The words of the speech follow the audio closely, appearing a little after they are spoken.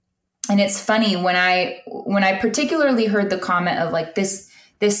And it's funny when I particularly heard the comment of like, this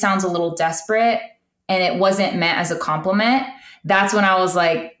sounds a little desperate and it wasn't meant as a compliment. That's when I was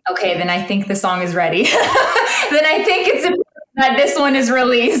like, okay, then I think the song is ready. Then I think it's important that this one is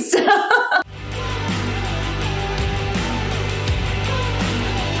released.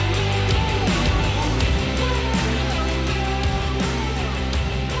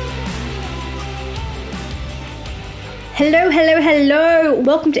 Hello.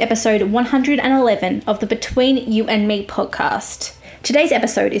 Welcome to episode 111 of the Between You and Me podcast. Today's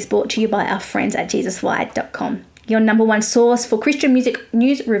episode is brought to you by our friends at JesusWide.com, your number one source for Christian music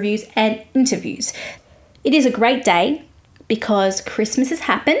news, reviews, and interviews. It is a great day because Christmas has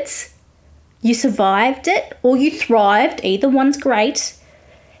happened. You survived it or you thrived. Either one's great.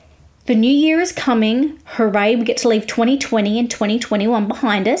 The new year is coming. Hooray, we get to leave 2020 and 2021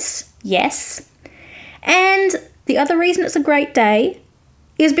 behind us. Yes. And the other reason it's a great day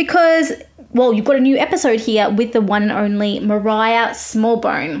is because, well, you've got a new episode here with the one and only Mariah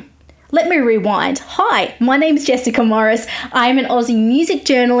Smallbone. Let me rewind. Hi, my name is Jessica Morris. I'm an Aussie music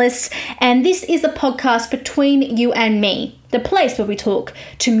journalist, and this is a podcast between you and me, the place where we talk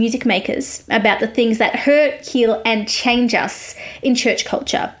to music makers about the things that hurt, heal, and change us in church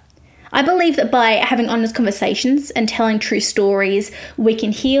culture. I believe that by having honest conversations and telling true stories, we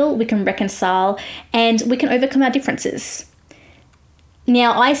can heal, we can reconcile, and we can overcome our differences.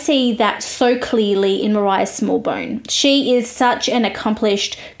 Now, I see that so clearly in Mariah Smallbone. She is such an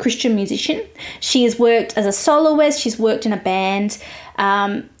accomplished Christian musician. She has worked as a soloist, she's worked in a band.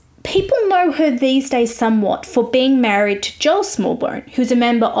 People know her these days somewhat for being married to Joel Smallbone, who's a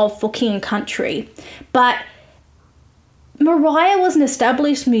member of For King and Country. But Mariah was an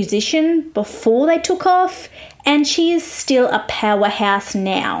established musician before they took off, and she is still a powerhouse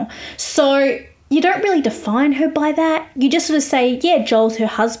now. So you don't really define her by that. You just sort of say, yeah, Joel's her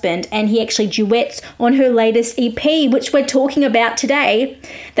husband, and he actually duets on her latest EP, which we're talking about today.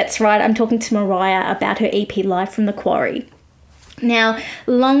 That's right, I'm talking to Mariah about her EP, Live from the Quarry. Now,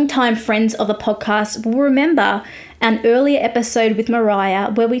 long-time friends of the podcast will remember an earlier episode with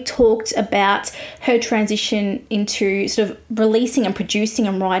Mariah where we talked about her transition into sort of releasing and producing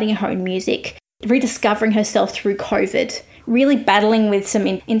and writing her own music, rediscovering herself through COVID, really battling with some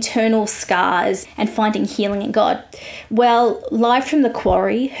internal scars and finding healing in God. Well, Live from the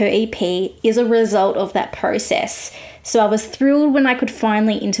Quarry, her EP, is a result of that process. So I was thrilled when I could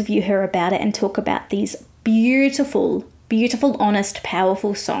finally interview her about it and talk about these beautiful, honest,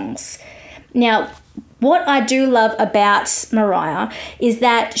 powerful songs. Now, what I do love about Mariah is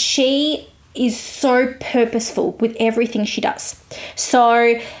that she is so purposeful with everything she does.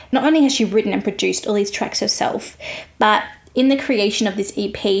 So not only has she written and produced all these tracks herself, but in the creation of this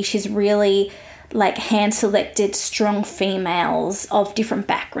EP, she's really hand-selected strong females of different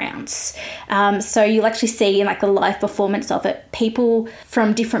backgrounds. So you'll actually see in the live performance of it, people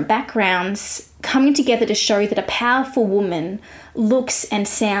from different backgrounds coming together to show that a powerful woman looks and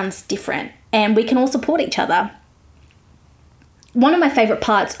sounds different, and we can all support each other. One of my favourite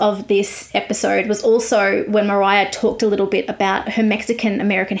parts of this episode was also when Mariah talked a little bit about her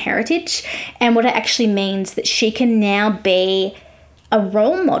Mexican-American heritage and what it actually means that she can now be a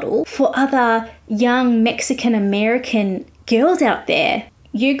role model for other young Mexican-American girls out there.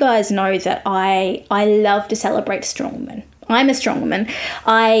 You guys know that I love to celebrate strong women. I'm a strong woman.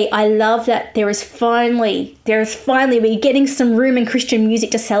 I love that there is finally we're getting some room in Christian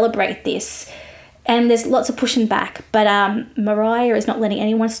music to celebrate this. And there's lots of pushing back, but Mariah is not letting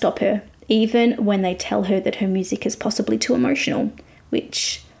anyone stop her, even when they tell her that her music is possibly too emotional,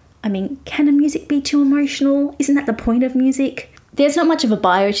 which, can a music be too emotional? Isn't that the point of music? There's not much of a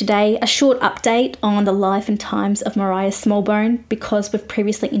bio today, a short update on the life and times of Mariah Smallbone because we've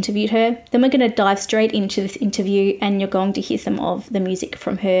previously interviewed her. Then we're going to dive straight into this interview and you're going to hear some of the music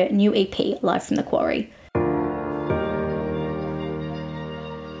from her new EP, Live from the Quarry.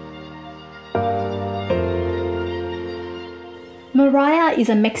 Mariah is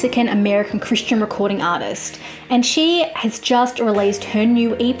a Mexican-American Christian recording artist, and she has just released her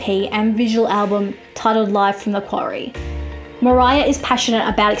new EP and visual album titled Live from the Quarry. Mariah is passionate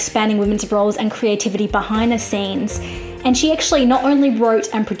about expanding women's roles and creativity behind the scenes, and she actually not only wrote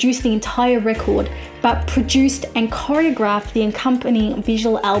and produced the entire record, but produced and choreographed the accompanying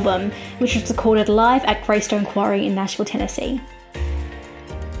visual album, which was recorded live at Greystone Quarry in Nashville, Tennessee.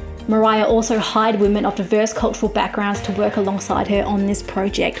 Mariah also hired women of diverse cultural backgrounds to work alongside her on this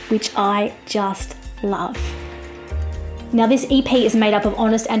project, which I just love. Now, this EP is made up of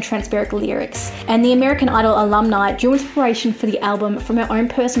honest and transparent lyrics, and the American Idol alumni drew inspiration for the album from her own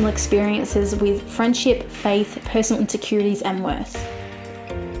personal experiences with friendship, faith, personal insecurities, and worth.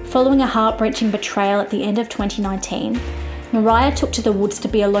 Following a heart-wrenching betrayal at the end of 2019, Mariah took to the woods to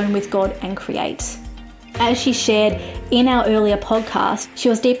be alone with God and create. As she shared in our earlier podcast, she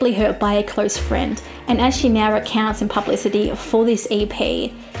was deeply hurt by a close friend, and as she now recounts in publicity for this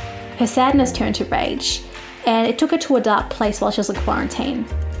EP, her sadness turned to rage, and it took her to a dark place while she was in quarantine.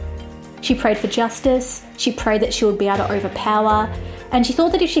 She prayed for justice, she prayed that she would be able to overpower, and she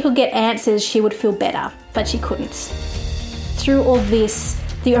thought that if she could get answers, she would feel better, but she couldn't. Through all this,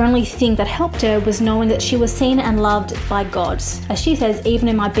 the only thing that helped her was knowing that she was seen and loved by God. As she says, even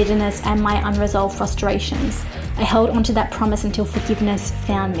in my bitterness and my unresolved frustrations, I held onto that promise until forgiveness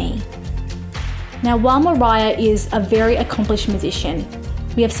found me. Now, while Mariah is a very accomplished musician,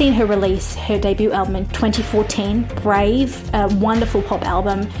 we have seen her release her debut album in 2014, Brave, a wonderful pop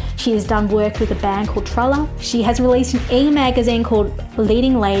album. She has done work with a band called Trulla. She has released an e-magazine called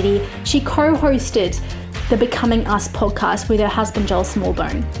Leading Lady. She co-hosted the Becoming Us podcast with her husband Joel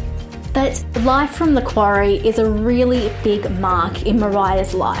Smallbone. But Live from the Quarry is a really big mark in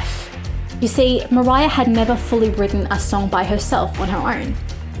Mariah's life. You see, Mariah had never fully written a song by herself on her own,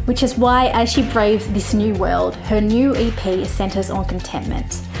 which is why as she braves this new world, her new EP centers on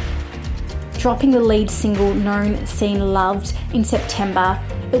contentment. Dropping the lead single Known, Seen, Loved in September,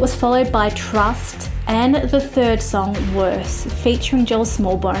 it was followed by Trust and the third song Worse, featuring Joel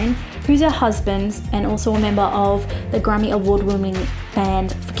Smallbone, who's her husband and also a member of the Grammy Award-winning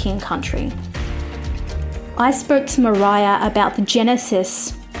band For King Country. I spoke to Mariah about the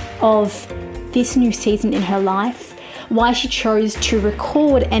genesis of this new season in her life, why she chose to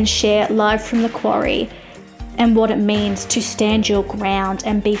record and share Live from the Quarry, and what it means to stand your ground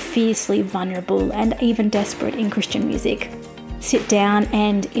and be fiercely vulnerable and even desperate in Christian music. Sit down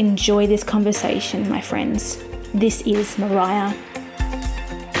and enjoy this conversation, my friends. This is Mariah.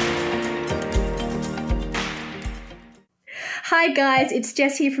 Hi guys, it's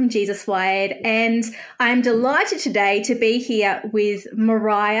Jess here from Jesus Wired, and I'm delighted today to be here with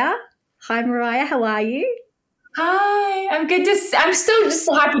Mariah. Hi Mariah, how are you? Hi, I'm so just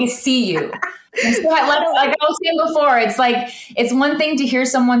so happy to see you. Like I was saying before, it's one thing to hear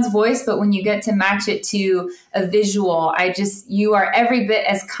someone's voice, but when you get to match it to a visual, you are every bit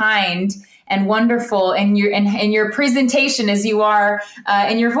as kind and wonderful in your presentation as you are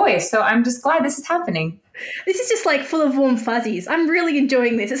in your voice. So I'm just glad this is happening. This is just like full of warm fuzzies. I'm really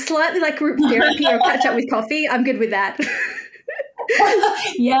enjoying this. It's slightly like group therapy or catch up with coffee. I'm good with that.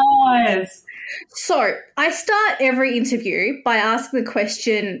 Yes. So I start every interview by asking the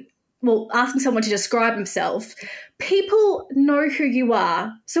question, asking someone to describe himself. People know who you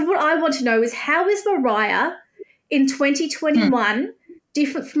are. So what I want to know is, how is Mariah in 2021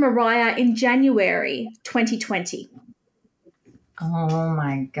 different from Mariah in January 2020? Oh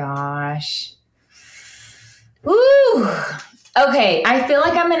my gosh. Ooh. Okay, I feel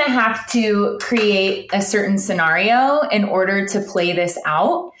like I'm going to have to create a certain scenario in order to play this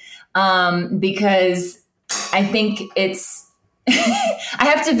out, because I think I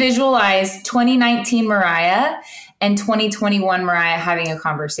have to visualize 2019 Mariah and 2021 Mariah having a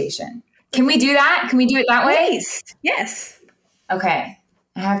conversation. Can we do that? Can we do it that way? Please. Yes. Okay.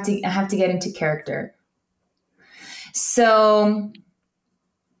 I have to get into character. So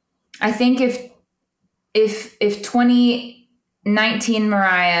I think if 2019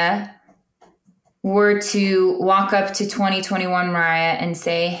 Mariah were to walk up to 2021 Mariah and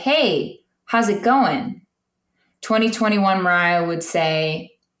say, "Hey, how's it going?" 2021 Mariah would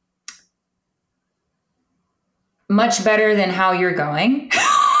say, "Much better than how you're going."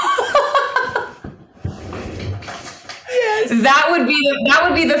 Yes. That would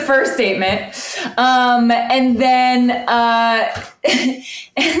be the first statement. And then I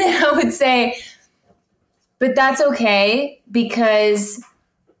would say, but that's okay, because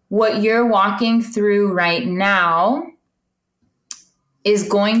what you're walking through right now is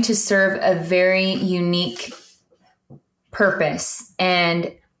going to serve a very unique purpose.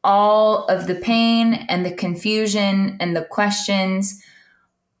 And all of the pain and the confusion and the questions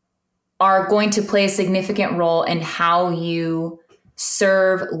are going to play a significant role in how you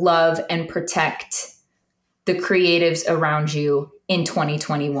serve, love, and protect the creatives around you in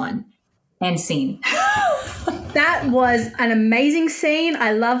 2021. And scene. That was an amazing scene.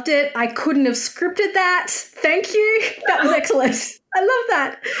 I loved it. I couldn't have scripted that. Thank you. That was excellent. I love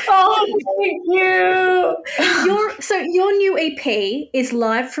that. Oh, thank you. Your new EP is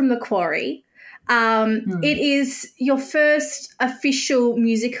Live from the Quarry. It is your first official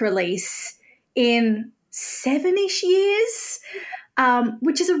music release in 7-ish years,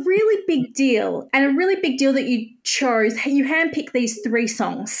 which is a really big deal, and a really big deal that you handpicked these 3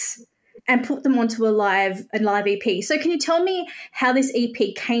 songs and put them onto a live EP. So can you tell me how this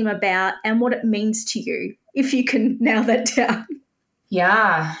EP came about and what it means to you, if you can nail that down?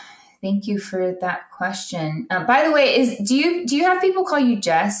 Yeah. Thank you for that question. By the way, do you have people call you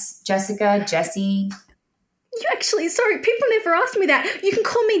Jess, Jessica, Jessie? You actually, sorry, people never ask me that. You can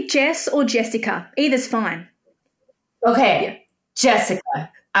call me Jess or Jessica. Either's fine. Okay, yeah.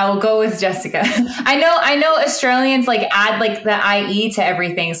 Jessica. I will go with Jessica. I know Australians like add like the IE to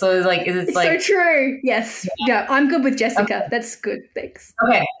everything. So it's like, it's like. So true. Yes. Yeah, I'm good with Jessica. Okay. That's good. Thanks.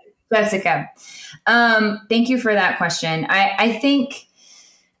 Okay. Jessica. Thank you for that question. I think,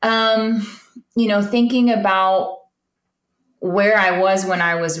 thinking about where I was when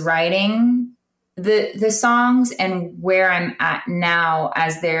I was writing the songs and where I'm at now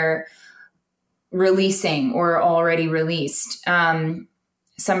as they're releasing or already released.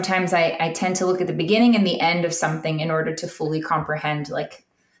 Sometimes I tend to look at the beginning and the end of something in order to fully comprehend like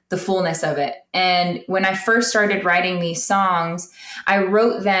the fullness of it. And when I first started writing these songs, I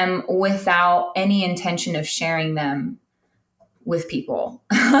wrote them without any intention of sharing them with people,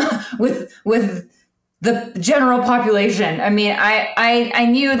 with the general population. I mean, I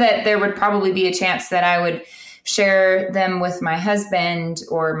knew that there would probably be a chance that I would share them with my husband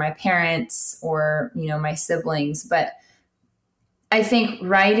or my parents or, my siblings. But I think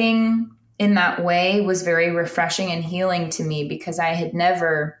writing in that way was very refreshing and healing to me because I had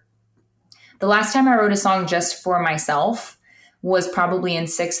never, the last time I wrote a song just for myself was probably in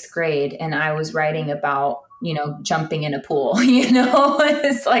 6th grade. And I was writing about, jumping in a pool,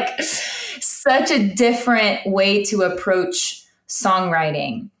 it's like such a different way to approach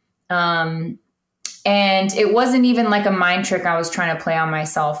songwriting. And it wasn't even like a mind trick I was trying to play on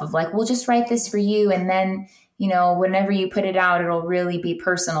myself of like, we'll just write this for you. And then, whenever you put it out, it'll really be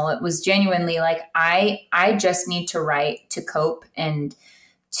personal. It was genuinely like, I just need to write to cope and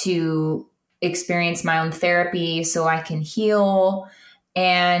to experience my own therapy so I can heal.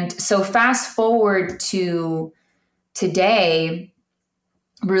 And so fast forward to today,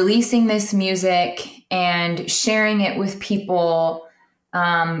 releasing this music and sharing it with people,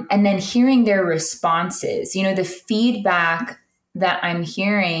 and then hearing their responses, the feedback that I'm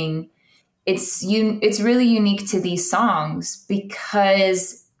hearing, it's really unique to these songs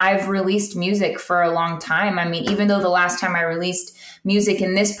because I've released music for a long time. I mean, even though the last time I released music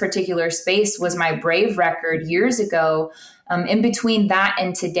in this particular space was my Brave record years ago, in between that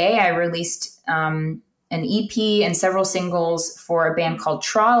and today, I released an EP and several singles for a band called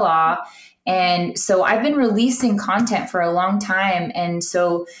Tra-La. And so I've been releasing content for a long time. And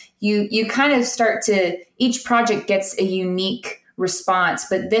so you kind of start to, each project gets a unique response,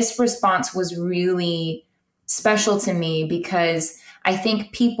 but this response was really special to me because I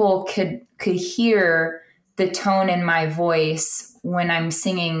think people could hear the tone in my voice when I'm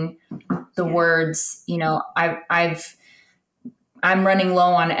singing the words, I'm running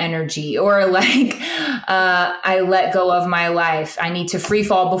low on energy, or like, I let go of my life. I need to free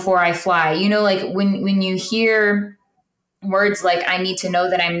fall before I fly. Like when you hear words like, I need to know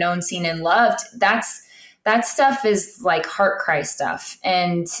that I'm known, seen, and loved, that stuff is like heart cry stuff.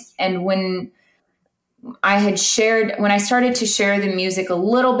 And when I started to share the music a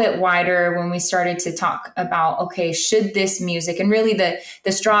little bit wider, when we started to talk about, okay, should this music, and really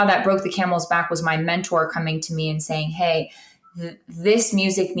the straw that broke the camel's back was my mentor coming to me and saying, hey, this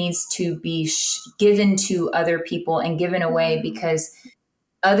music needs to be given to other people and given away because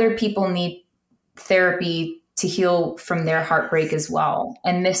other people need therapy to heal from their heartbreak as well.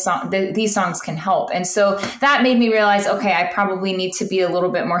 And these songs can help. And so that made me realize, okay, I probably need to be a little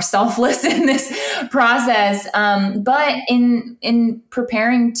bit more selfless in this process. But in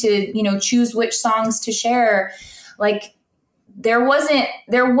preparing to, choose which songs to share, like there wasn't,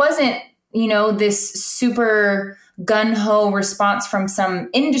 this super gung-ho response from some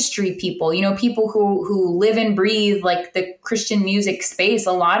industry people, people who live and breathe like the Christian music space.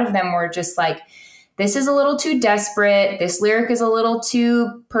 A lot of them were just like, this is a little too desperate. This lyric is a little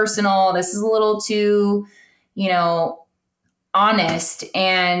too personal. This is a little too, honest.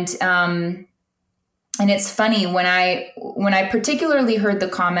 And it's funny when I particularly heard the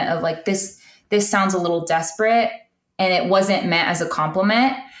comment of like, this sounds a little desperate and it wasn't meant as a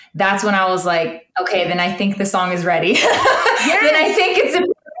compliment. That's when I was like, okay, then I think the song is ready. Yes. Then I think it's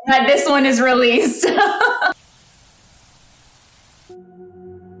important that this one is released.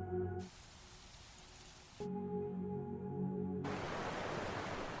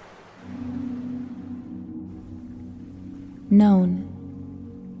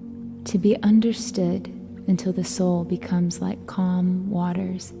 Known, to be understood until the soul becomes like calm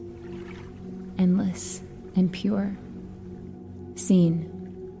waters, endless and pure. Seen,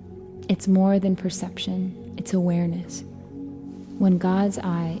 It's more than perception, it's awareness. When God's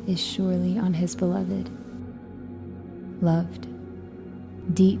eye is surely on his beloved, loved,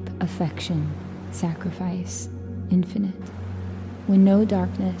 deep affection, sacrifice, infinite. When no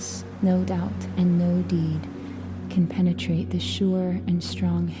darkness, no doubt, and no deed can penetrate the sure and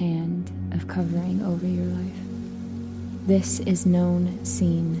strong hand of covering over your life. This is known,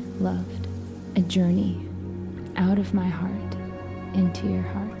 seen, loved, a journey out of my heart into your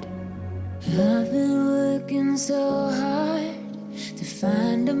heart. I've been working so hard to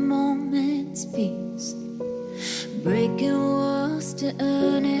find a moment's peace, breaking walls to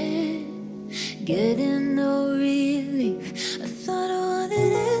earn it, getting no relief. I thought I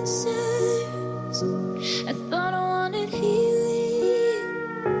wanted answers, I thought I wanted healing,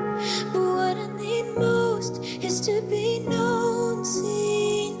 but what I need most is to be known,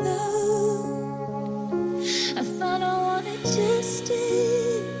 seen, loved. I thought I wanted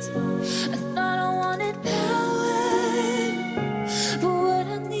justice, I thought I wanted power, but what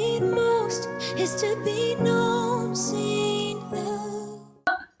I need most is to be known, seen, loved.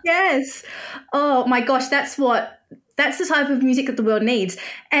 Yes. Oh my gosh, that's the type of music that the world needs.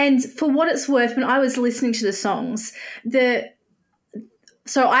 And for what it's worth, when I was listening to the songs,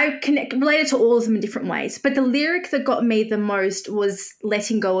 so I related to all of them in different ways, but the lyric that got me the most was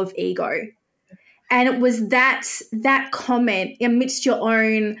letting go of ego. And it was that comment amidst your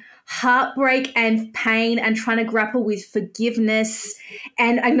own heartbreak and pain and trying to grapple with forgiveness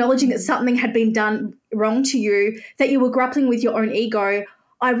and acknowledging that something had been done wrong to you, that you were grappling with your own ego.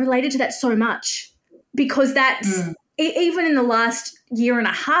 I related to that so much because that's even in the last year and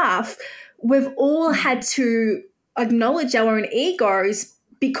a half, we've all had to acknowledge our own egos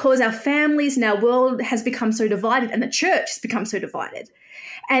because our families and our world has become so divided and the church has become so divided.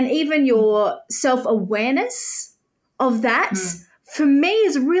 And even your self-awareness of that, for me,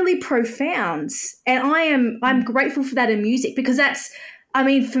 is really profound. And I'm grateful for that in music because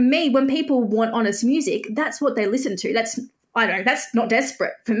for me, when people want honest music, that's what they listen to. That's not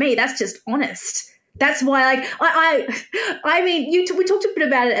desperate. For me, that's just honest. That's why, we talked a bit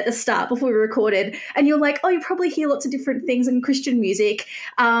about it at the start before we recorded, and you're like, oh, you probably hear lots of different things in Christian music,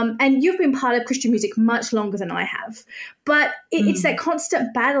 and you've been part of Christian music much longer than I have. But it's that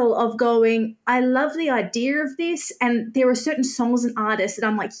constant battle of going, I love the idea of this, and there are certain songs and artists that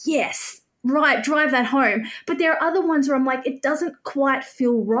I'm like, yes, right, drive that home. But there are other ones where I'm like, it doesn't quite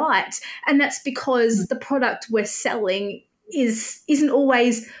feel right, and that's because the product we're selling isn't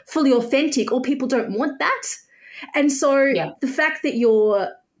always fully authentic, or people don't want that. And so the fact that you're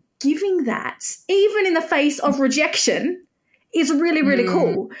giving that, even in the face of rejection, is really, really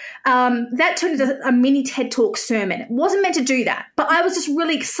cool. That turned into a mini TED Talk sermon. It wasn't meant to do that, but I was just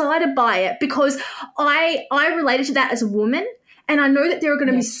really excited by it because I related to that as a woman. And I know that there are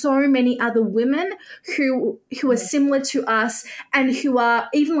going to be so many other women who are similar to us and who are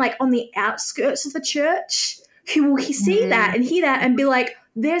even like on the outskirts of the church, who will see that and hear that and be like,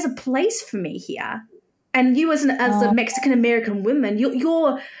 there's a place for me here. And you as a Mexican-American woman,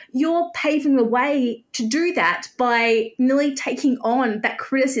 you're paving the way to do that by nearly taking on that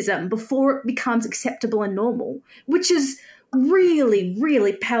criticism before it becomes acceptable and normal, which is really,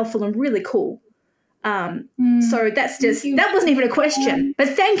 really powerful and really cool. So that's that wasn't even a question, but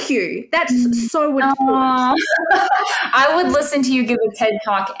thank you. That's so important. I would listen to you give a TED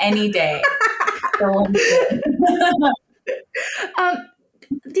Talk any day.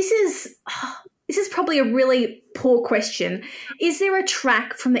 This is probably a really poor question. Is there a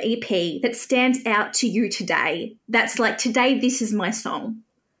track from the EP that stands out to you today? That's like, today, this is my song.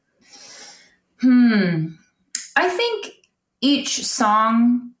 I think each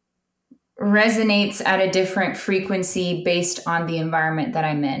song resonates at a different frequency based on the environment that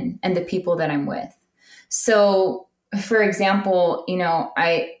I'm in and the people that I'm with. So, for example,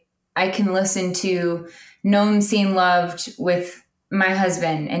 I can listen to Known, Seen, Loved with my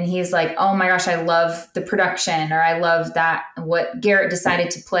husband, and he's like, oh my gosh, I love the production, or I love that what Garrett decided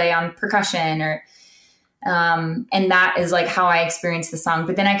to play on percussion, or and that is like how I experience the song.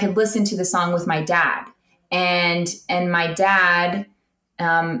 But then I could listen to the song with my dad, and my dad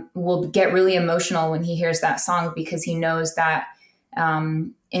will get really emotional when he hears that song, because he knows that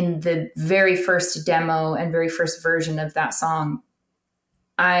in the very first demo and very first version of that song,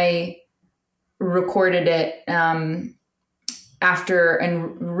 I recorded it after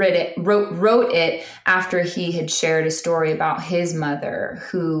and wrote it after he had shared a story about his mother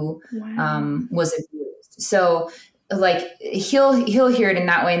who was abused. So like he'll hear it in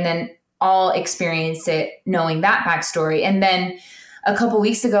that way, and then I'll experience it knowing that backstory. And then a couple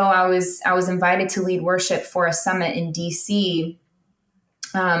weeks ago, I was invited to lead worship for a summit in DC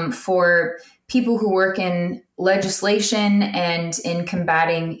for people who work in legislation and in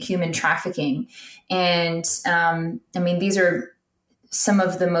combating human trafficking. And I mean, these are some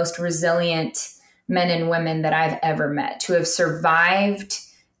of the most resilient men and women that I've ever met, to have survived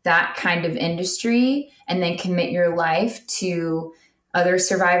that kind of industry and then commit your life to other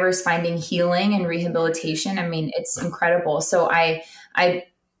survivors finding healing and rehabilitation. I mean, it's incredible. So I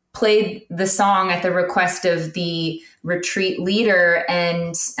played the song at the request of the retreat leader,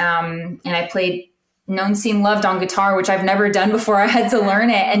 and I played Known, Seen, Loved on guitar, which I've never done before. I had to learn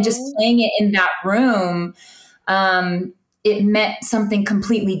it, and just playing it in that room, it meant something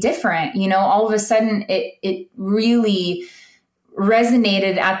completely different. You know, all of a sudden it really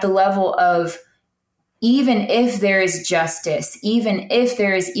resonated at the level of, even if there is justice, even if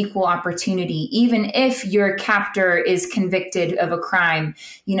there is equal opportunity, even if your captor is convicted of a crime,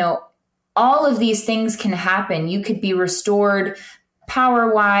 you know, all of these things can happen. You could be restored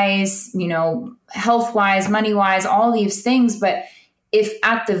power-wise, you know, health-wise, money-wise, all these things. But if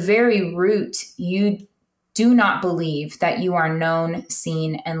at the very root, you do not believe that you are known,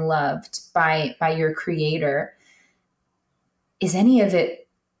 seen, and loved by your creator, is any of it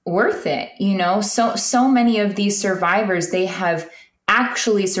worth it? You know, so many of these survivors, they have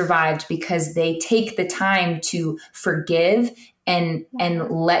actually survived because they take the time to forgive and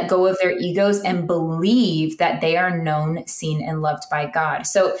let go of their egos and believe that they are known, seen, and loved by God.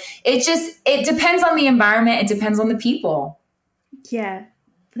 So it depends on the environment. It depends on the people. Yeah,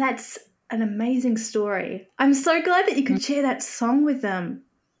 that's an amazing story. I'm so glad that you could share that song with them.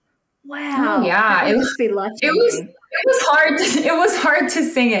 Wow. Oh, yeah. It must be life-changing. It was hard to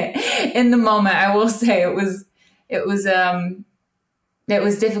sing it in the moment. I will say it was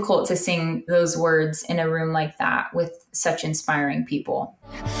difficult to sing those words in a room like that with such inspiring people.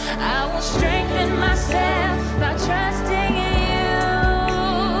 I will strengthen myself by trusting in you.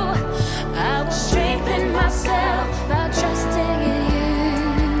 I will strengthen myself by trusting in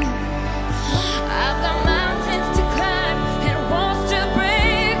you. I've got mountains to climb and walls to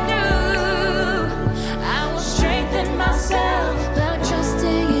break through. I will strengthen myself by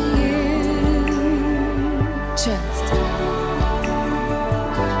trusting in you. Trust.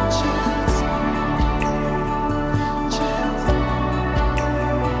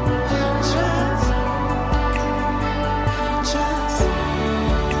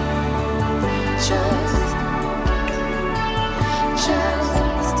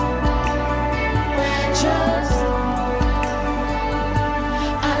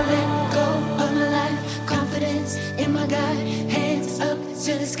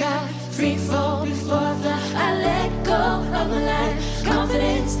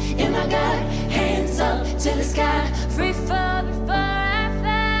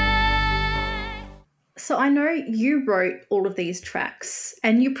 So I know you wrote all of these tracks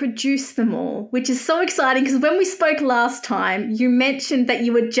and you produced them all, which is so exciting because when we spoke last time, you mentioned that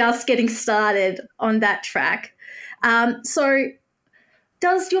you were just getting started on that track. So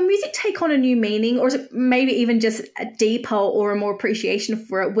does your music take on a new meaning, or is it maybe even just a deeper or a more appreciation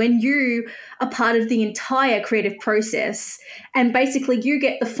for it when you are part of the entire creative process and basically you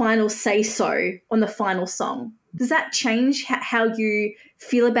get the final say-so on the final song? Does that change how you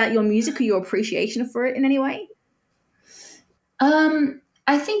feel about your music or your appreciation for it in any way?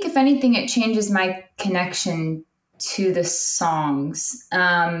 I think if anything, it changes my connection to the songs.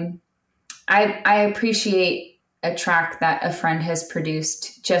 I appreciate a track that a friend has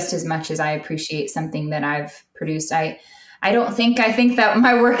produced just as much as I appreciate something that I've produced. I think that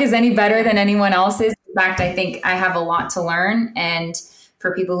my work is any better than anyone else's. In fact, I think I have a lot to learn, and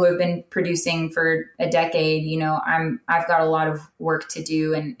for people who have been producing for a decade, you know, I've got a lot of work to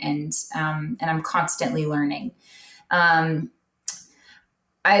do, and I'm constantly learning. I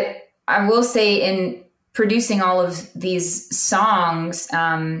will say, in producing all of these songs,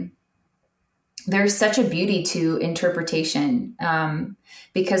 there's such a beauty to interpretation,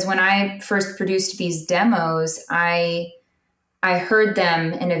 because when I first produced these demos, I heard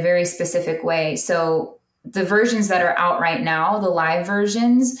them in a very specific way. So the versions that are out right now, the live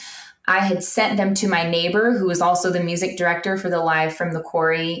versions, I had sent them to my neighbor, who is also the music director for the Live from the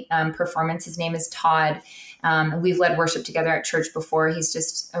Quarry performance. His name is Todd. We've led worship together at church before. He's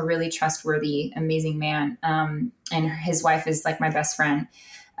just a really trustworthy, amazing man. And his wife is like my best friend.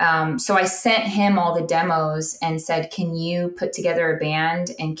 So I sent him all the demos and said, can you put together a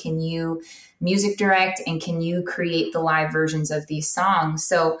band, and can you music direct, and can you create the live versions of these songs?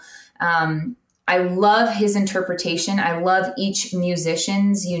 So I love his interpretation. I love each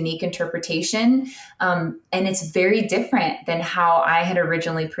musician's unique interpretation. And it's very different than how I had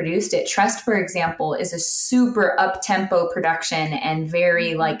originally produced it. Trust, for example, is a super up-tempo production and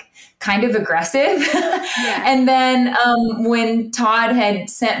very like kind of aggressive. Yeah. And then when Todd had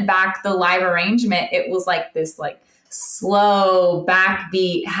sent back the live arrangement, it was like this like slow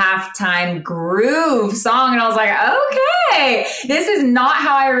backbeat halftime groove song. And I was like, okay, this is not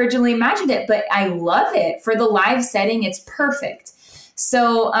how I originally imagined it, but I love it. For the live setting, it's perfect.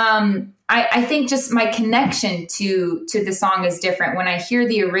 So I think just my connection to the song is different. When I hear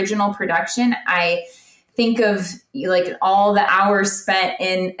the original production, I think of like all the hours spent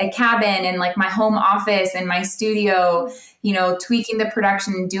in a cabin and like my home office and my studio, you know, tweaking the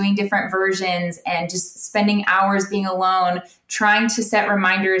production, doing different versions, and just spending hours being alone, trying to set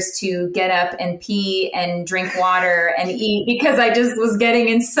reminders to get up and pee and drink water and eat because I just was getting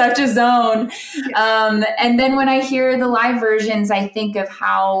in such a zone. And then when I hear the live versions, I think of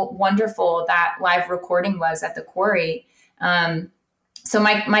how wonderful that live recording was at the Quarry. So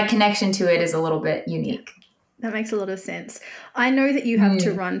my connection to it is a little bit unique. That makes a lot of sense. I know that you have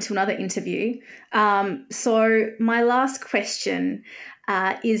to run to another interview. So my last question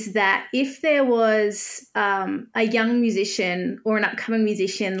is that if there was a young musician or an upcoming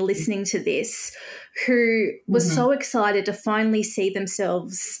musician listening to this who was so excited to finally see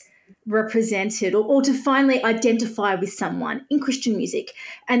themselves represented or to finally identify with someone in Christian music,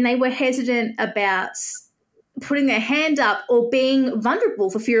 and they were hesitant about putting their hand up or being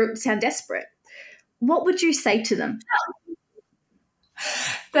vulnerable for fear it would sound desperate, what would you say to them?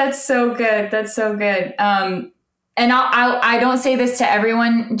 That's so good. That's so good. And I don't say this to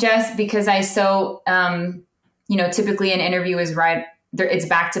everyone, Jess, because I so, typically an interview is right there, it's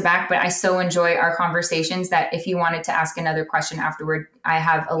back to back, but I so enjoy our conversations that if you wanted to ask another question afterward, I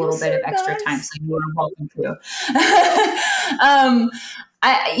have a little bit of extra time. So you are welcome to.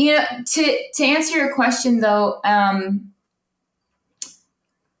 To answer your question though, I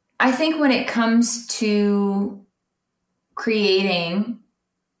think when it comes to creating,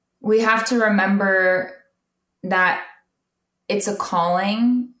 we have to remember that it's a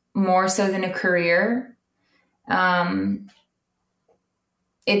calling more so than a career.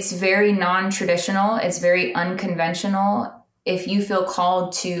 It's very non-traditional. It's very unconventional. If you feel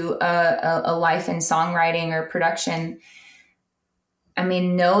called to a life in songwriting or production, I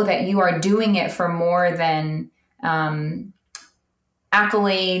mean, know that you are doing it for more than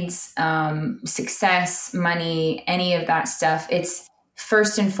accolades, success, money, any of that stuff. It's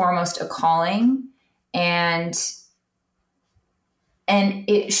first and foremost a calling, and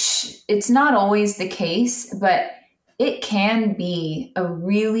it's not always the case, but it can be a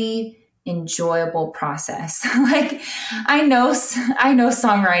really enjoyable process. Like I know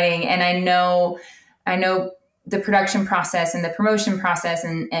songwriting, and I know the production process and the promotion process,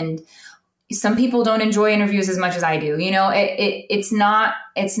 and some people don't enjoy interviews as much as I do. You know, it's not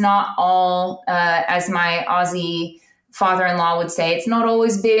all, as my Aussie father-in-law would say, it's not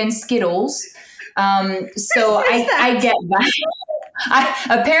always beer and Skittles. So I get that.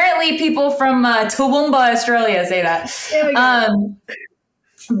 Apparently people from Toowoomba, Australia say that.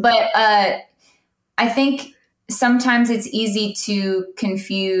 But I think sometimes it's easy to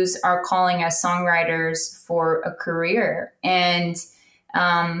confuse our calling as songwriters for a career. And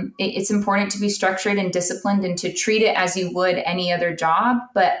it's important to be structured and disciplined and to treat it as you would any other job,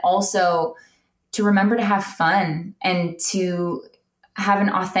 but also to remember to have fun and to have an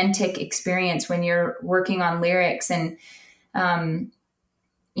authentic experience when you're working on lyrics. And,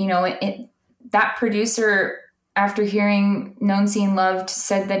 that producer, after hearing Known Seen Loved,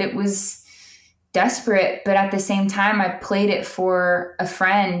 said that it was desperate, but at the same time, I played it for a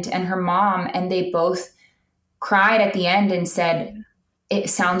friend and her mom, and they both cried at the end and said, it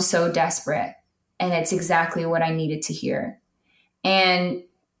sounds so desperate, and it's exactly what I needed to hear. And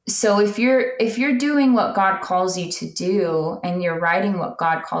so if you're doing what God calls you to do, and you're writing what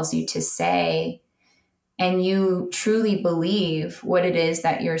God calls you to say, and you truly believe what it is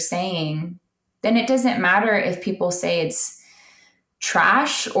that you're saying, then it doesn't matter if people say it's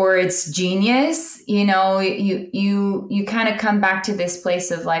trash or it's genius. You know, you kind of come back to this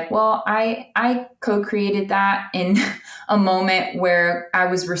place of like, well, I co-created that in a moment where I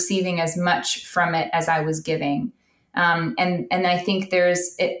was receiving as much from it as I was giving. And I think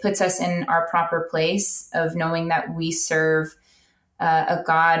it puts us in our proper place of knowing that we serve a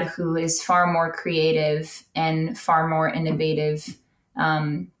God who is far more creative and far more innovative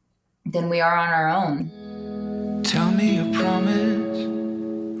than we are on our own. Tell me your promise,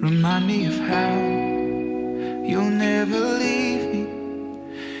 remind me of how you'll never leave me,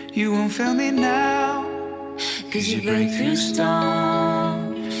 You won't fail me now. 'Cause you break through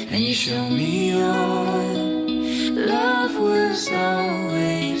storm and you show me your love was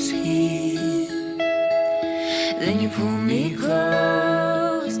always here. Then you pull me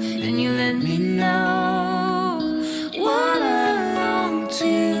close and you let me know what I long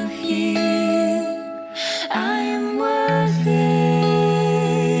to hear. I am worth it.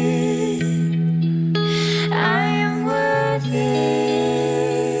 I am worth it.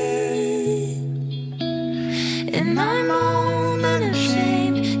 In my moment of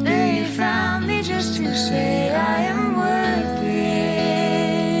shame, there you found me just to say I am worth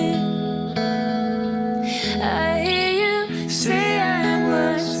it. I hear you say I am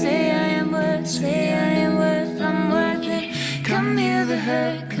worth, say I am worth, say I am worth, I'm worth it. Come heal the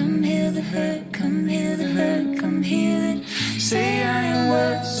hurt, come heal the hurt, come heal the hurt, come heal it. Say I am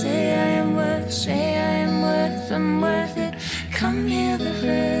worth, say I am worth, say I am worth, I'm worth it. Come heal the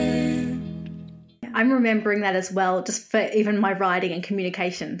hurt. I'm remembering that as well, just for even my writing and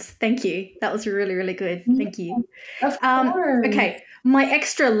communications. Thank you. That was really, really good. Thank you. Of course. Okay, my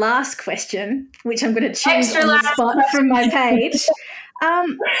extra last question, which I'm going to choose Extra on the last spot from my page.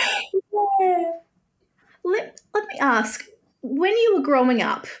 Let me ask, when you were growing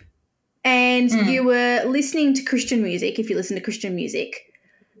up and you were listening to Christian music, if you listen to Christian music,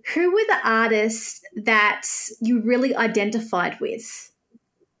 who were the artists that you really identified with?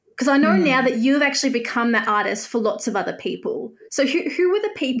 Because I know now that you've actually become that artist for lots of other people. So who were the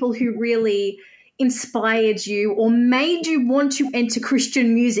people who really inspired you or made you want to enter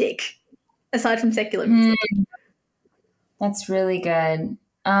Christian music, aside from secular music? That's really good.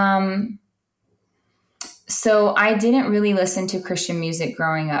 So I didn't really listen to Christian music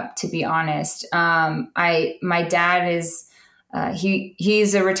growing up, to be honest. My dad is,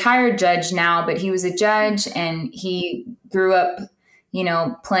 he's a retired judge now, but he was a judge and he grew up,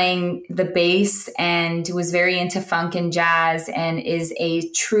 playing the bass and was very into funk and jazz and is a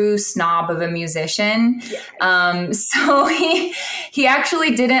true snob of a musician. So he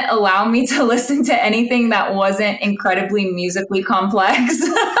actually didn't allow me to listen to anything that wasn't incredibly musically complex.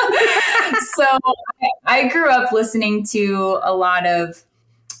 So I grew up listening to a lot of,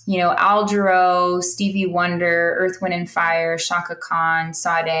 Al Jarreau, Stevie Wonder, Earth, Wind and Fire, Shaka Khan,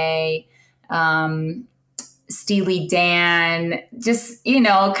 Sade, Steely Dan, just, I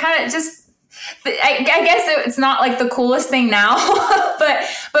guess it's not like the coolest thing now, but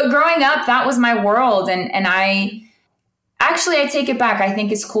growing up, that was my world. And I take it back. I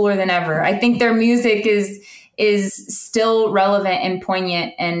think it's cooler than ever. I think their music is still relevant and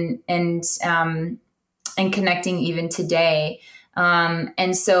poignant and connecting even today.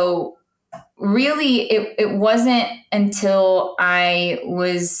 And so really it wasn't until I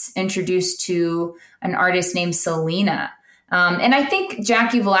was introduced to an artist named Selena. And I think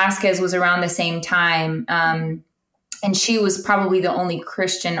Jackie Velasquez was around the same time. And she was probably the only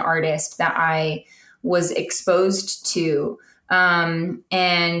Christian artist that I was exposed to.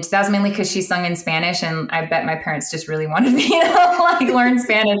 And that's mainly because she sung in Spanish, and I bet my parents just really wanted me to learn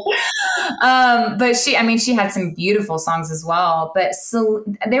Spanish. But she had some beautiful songs as well. But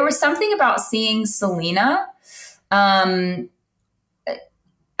there was something about seeing Selena,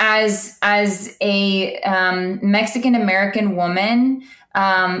 as a Mexican American woman.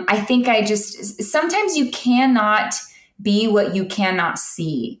 I think sometimes you cannot be what you cannot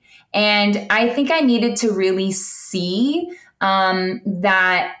see. And I think I needed to really see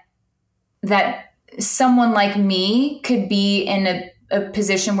that someone like me could be in a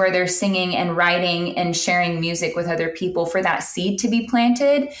position where they're singing and writing and sharing music with other people, for that seed to be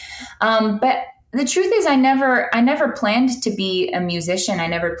planted. But the truth is I never planned to be a musician. I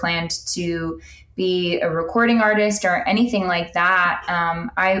never planned to be a recording artist or anything like that.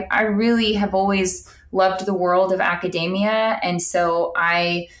 I really have always loved the world of academia. And so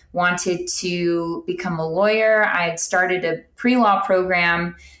I wanted to become a lawyer. I had started a pre-law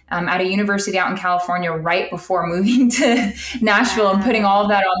program at a university out in California right before moving to Nashville and putting all of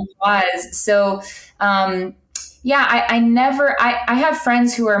that on pause. So I have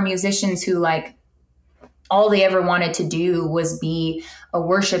friends who are musicians who all they ever wanted to do was be a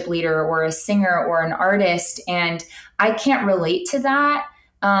worship leader or a singer or an artist. And I can't relate to that.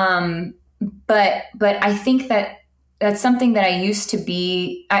 But I think that's something that I used to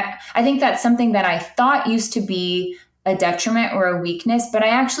be. I think that's something that I thought used to be a detriment or a weakness, but I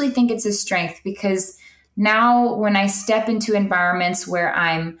actually think it's a strength, because now when I step into environments where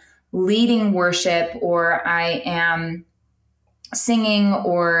I'm leading worship or I am singing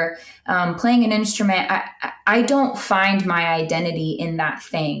or playing an instrument, I don't find my identity in that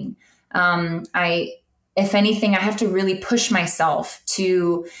thing. I if anything, I have to really push myself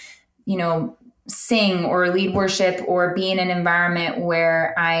to, sing or lead worship or be in an environment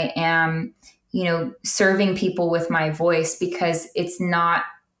where I am, serving people with my voice, because it's not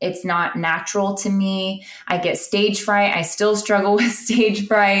natural to me. I get stage fright. I still struggle with stage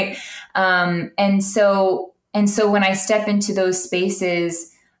fright. And so when I step into those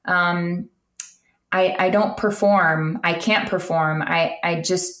spaces, I don't perform. I can't perform. I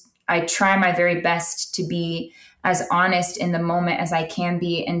try my very best to be as honest in the moment as I can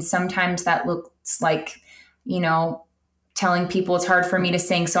be. And sometimes that looks like, telling people it's hard for me to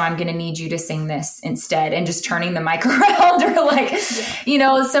sing, so I'm going to need you to sing this instead, and just turning the mic around,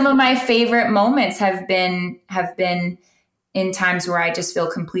 or some of my favorite moments have been in times where I just feel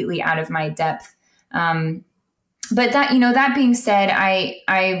completely out of my depth. But that being said,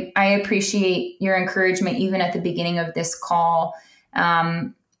 I appreciate your encouragement, even at the beginning of this call,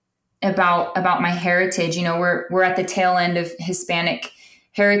 about my heritage. We're at the tail end of Hispanic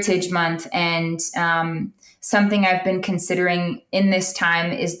Heritage Month, and something I've been considering in this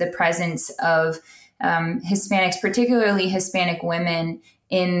time is the presence of Hispanics, particularly Hispanic women,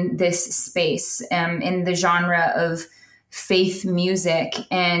 in this space, in the genre of faith music.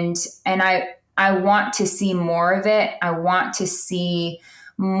 And I want to see more of it. I want to see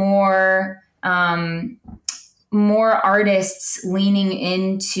more artists leaning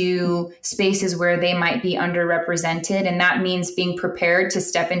into spaces where they might be underrepresented. And that means being prepared to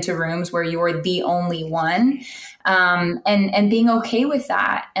step into rooms where you're the only one, and being okay with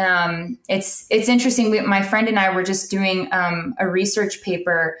that. It's interesting. My friend and I were just doing a research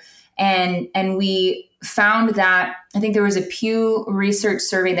paper, and we found that, I think there was a Pew Research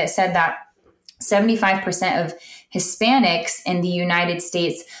survey that said that 75% of Hispanics in the United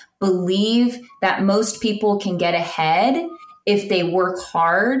States believe that most people can get ahead if they work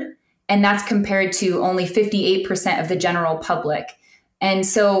hard. And that's compared to only 58% of the general public. And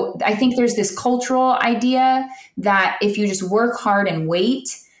so I think there's this cultural idea that if you just work hard and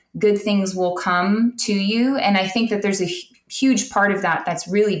wait, good things will come to you. And I think that there's a huge part of that that's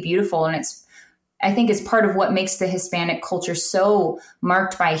really beautiful. And I think it's part of what makes the Hispanic culture so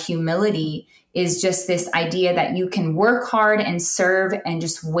marked by humility, is just this idea that you can work hard and serve and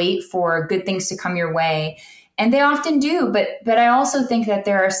just wait for good things to come your way. And they often do. But I also think that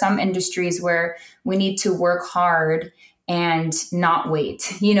there are some industries where we need to work hard and not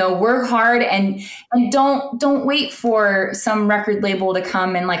wait, work hard and don't wait for some record label to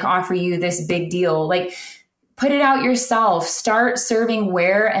come and offer you this big deal. Put it out yourself, start serving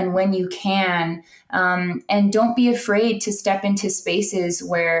where and when you can. And don't be afraid to step into spaces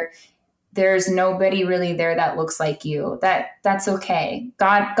where there's nobody really there that looks like you. That's okay.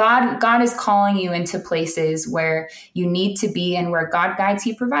 God is calling you into places where you need to be, and where God guides,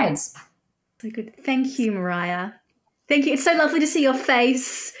 He provides. So good. Thank you, Mariah. Thank you. It's so lovely to see your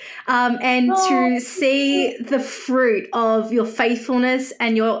face, and to see the fruit of your faithfulness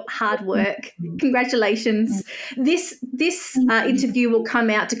and your hard work. Congratulations. This interview will come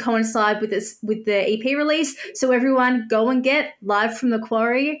out to coincide with the EP release. So everyone, go and get Live from the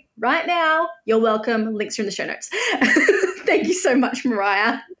Quarry right now. You're welcome. Links are in the show notes. Thank you so much,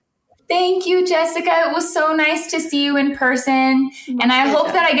 Mariah. Thank you, Jessica. It was so nice to see you in person. And I hope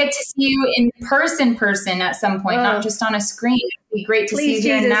that I get to see you in person at some point, not just on a screen. It'd be great to see you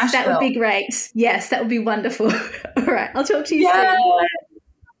here in Nashville. That would be great. Yes, that would be wonderful. All right. I'll talk to you soon.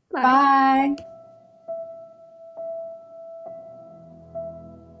 Bye.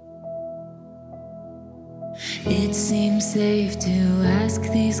 It seems safe to ask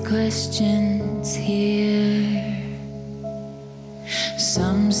these questions here.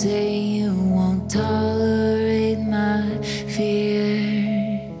 Some say you won't tolerate my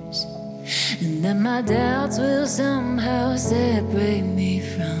fears, and that my doubts will somehow separate me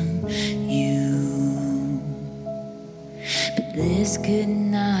from you. But this could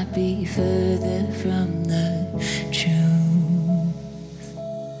not be further from the truth.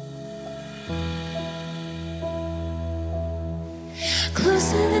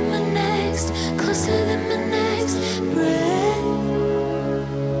 Closer than my next breath.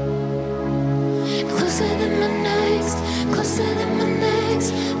 Closer than my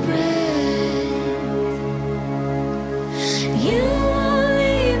next breath. You won't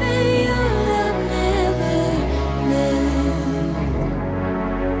leave and your love never left.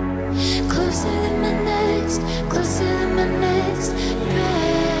 Closer than my next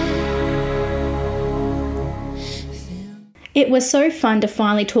breath. It was so fun to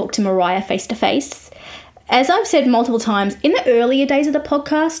finally talk to Mariah face to face. As I've said multiple times, in the earlier days of the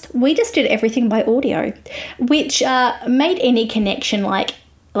podcast, we just did everything by audio, which made any connection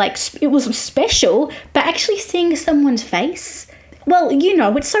like it was special, but actually seeing someone's face, well, you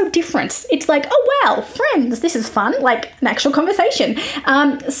know, it's so different. It's like, oh wow, friends, this is fun, like an actual conversation.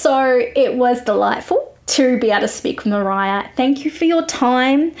 So it was delightful to be able to speak with Mariah. Thank you for your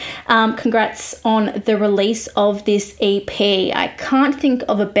time. Congrats on the release of this EP. I can't think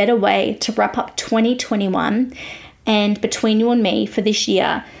of a better way to wrap up 2021 and Between You and Me for this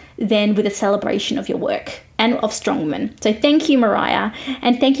year than with a celebration of your work and of Strong Women. So thank you, Mariah,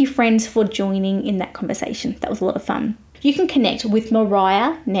 and thank you, friends, for joining in that conversation. That was a lot of fun. You can connect with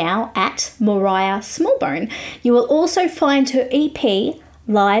Mariah now at Mariah Smallbone. You will also find her EP,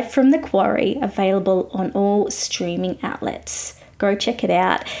 Live from the Quarry, available on all streaming outlets. Go check it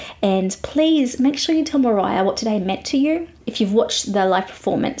out, and please make sure you tell Mariah what today meant to you. If you've watched the live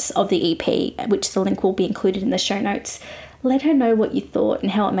performance of the EP, which the link will be included in the show notes, let her know what you thought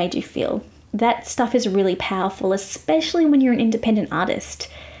and how it made you feel. That stuff is really powerful, especially when you're an independent artist.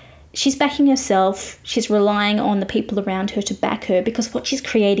 She's backing herself, she's relying on the people around her to back her because what she's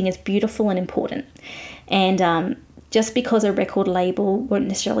creating is beautiful and important. And just because a record label won't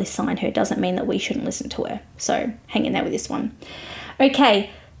necessarily sign her doesn't mean that we shouldn't listen to her. So hang in there with this one. Okay,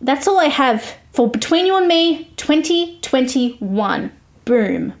 that's all I have for Between You and Me 2021.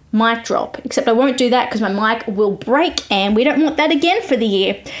 Boom, mic drop. Except I won't do that because my mic will break and we don't want that again for the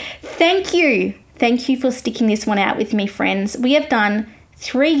year. Thank you. Thank you for sticking this one out with me, friends. We have done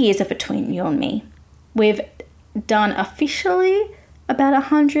 3 years of Between You and Me. We've done officially about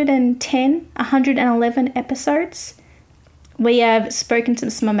 111 episodes. We have spoken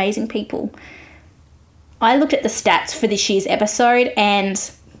to some amazing people. I looked at the stats for this year's episode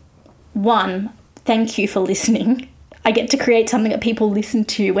and one, thank you for listening. I get to create something that people listen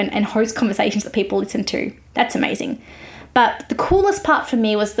to and host conversations that people listen to. That's amazing. But the coolest part for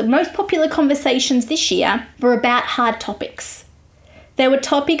me was the most popular conversations this year were about hard topics. There were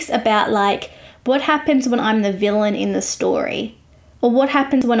topics about like, what happens when I'm the villain in the story? Or what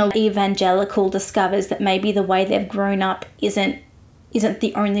happens when an evangelical discovers that maybe the way they've grown up isn't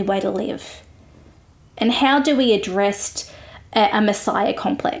the only way to live? And how do we address a messiah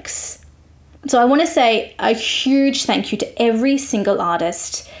complex? So I want to say a huge thank you to every single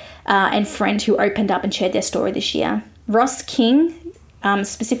artist and friend who opened up and shared their story this year. Ross King,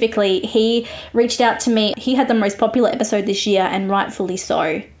 specifically, he reached out to me. He had the most popular episode this year, and rightfully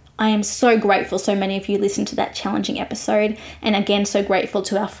so. I am so grateful so many of you listened to that challenging episode, and again, so grateful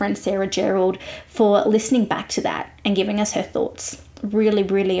to our friend Sarah Gerald for listening back to that and giving us her thoughts. Really,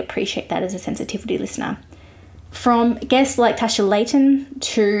 really appreciate that as a sensitivity listener. From guests like Tasha Layton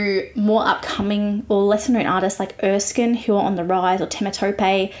to more upcoming or lesser known artists like Erskine, who are on the rise, or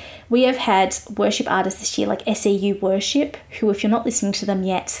Tematope, we have had worship artists this year like SEU Worship, who, if you're not listening to them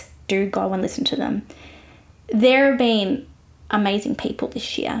yet, do go and listen to them. There have been amazing people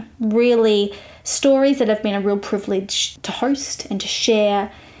this year, really stories that have been a real privilege to host and to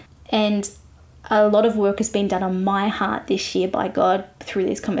share, and a lot of work has been done on my heart this year by God through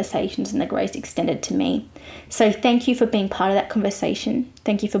these conversations and the grace extended to me. So thank you for being part of that conversation.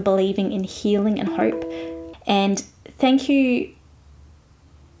 Thank you for believing in healing and hope. And thank you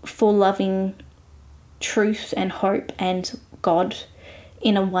for loving truth and hope and God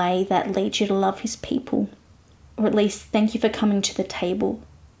in a way that leads you to love his people. Or at least thank you for coming to the table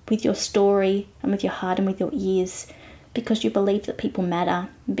with your story and with your heart and with your ears, because you believe that people matter,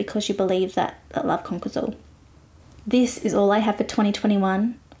 and because you believe that love conquers all. This is all I have for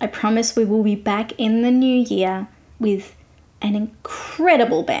 2021. I promise we will be back in the new year with an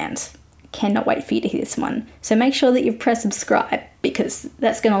incredible band. Cannot wait for you to hear this one. So make sure that you've pressed subscribe, because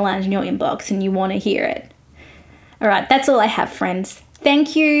that's going to land in your inbox and you want to hear it. All right, that's all I have, friends.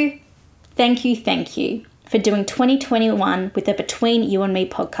 Thank you for doing 2021 with the Between You and Me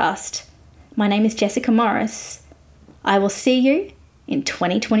podcast. My name is Jessica Morris. I will see you in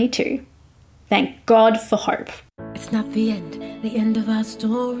 2022. Thank God for hope. It's not the end of our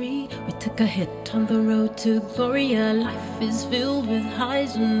story. We took a hit on the road to glory. Our life is filled with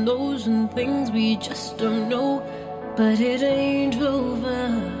highs and lows and things we just don't know. But it ain't over.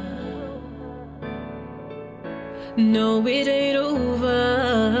 No, it ain't over.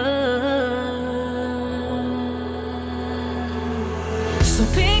 So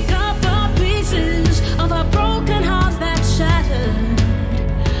pick up the pieces of our broken hearts that shattered.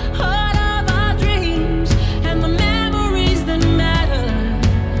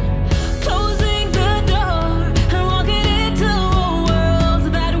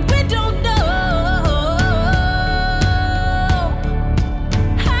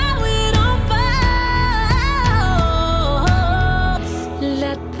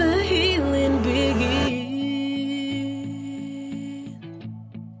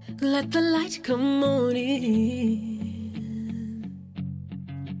 Let the light come on in.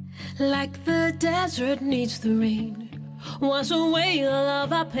 Like the desert needs the rain, wash away all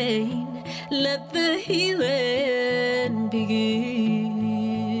of our pain. Let the healing begin.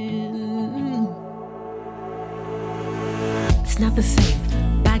 It's not the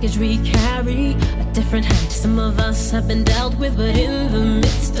same baggage we carry, a different hand some of us have been dealt with. But in the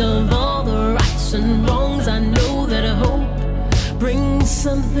midst of all the rights and wrongs, I know that hope brings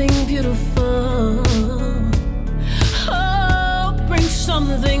something beautiful. Hope brings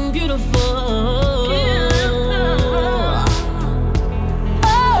something beautiful.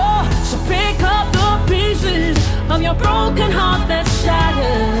 Oh, so pick up the pieces of your broken heart that's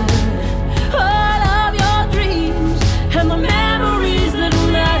shattered, all of your dreams and the memories that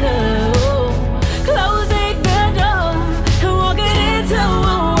matter. Oh, closing the door and walking into a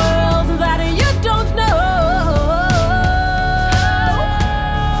world that you don't know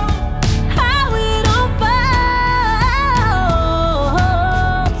how it unfolds.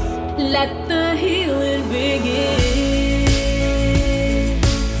 Let the healing begin.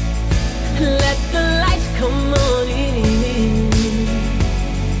 Let the light come on in.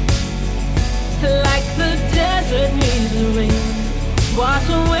 Like the desert needs the rain, wash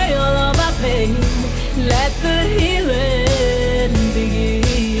away all of our pain. Let the healing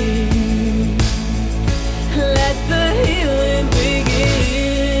begin. Let the healing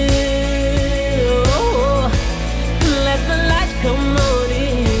begin. Oh, let the light come on in.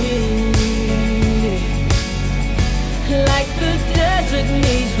 Like the desert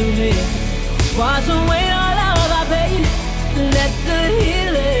needs the rain, wash away all of our pain. Let the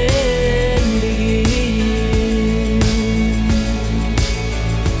healing begin.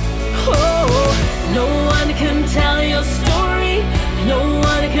 Oh, no one can tell your story, no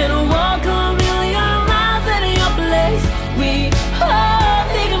one can walk a million miles in your place. We all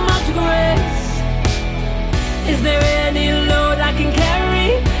need much grace. Is there any load I can carry?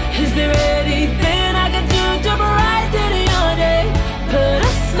 Is there anything I can do to brighten your day? Put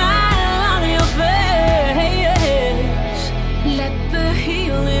a smile on your face. Let the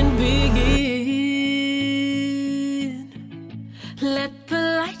healing begin. Let the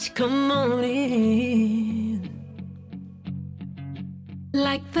light come on in.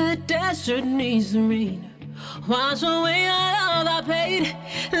 Like the desert needs the rain, wash away all of our pain.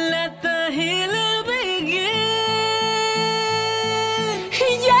 Let the healing begin.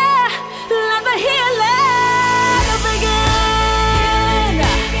 Yeah, let the healing begin.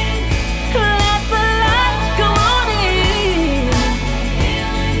 Let the light come on in.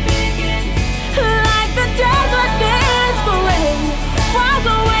 Like the desert needs the rain, wash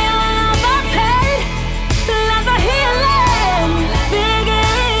away all of our pain. Let the healing begin.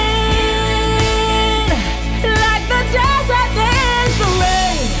 Like the desert needs the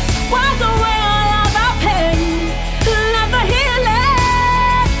rain, wash away all of our pain. Let the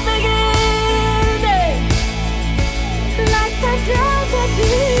healing begin. Like the desert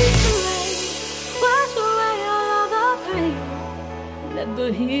needs the rain, wash away all of our pain. Let the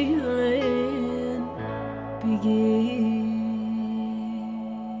healing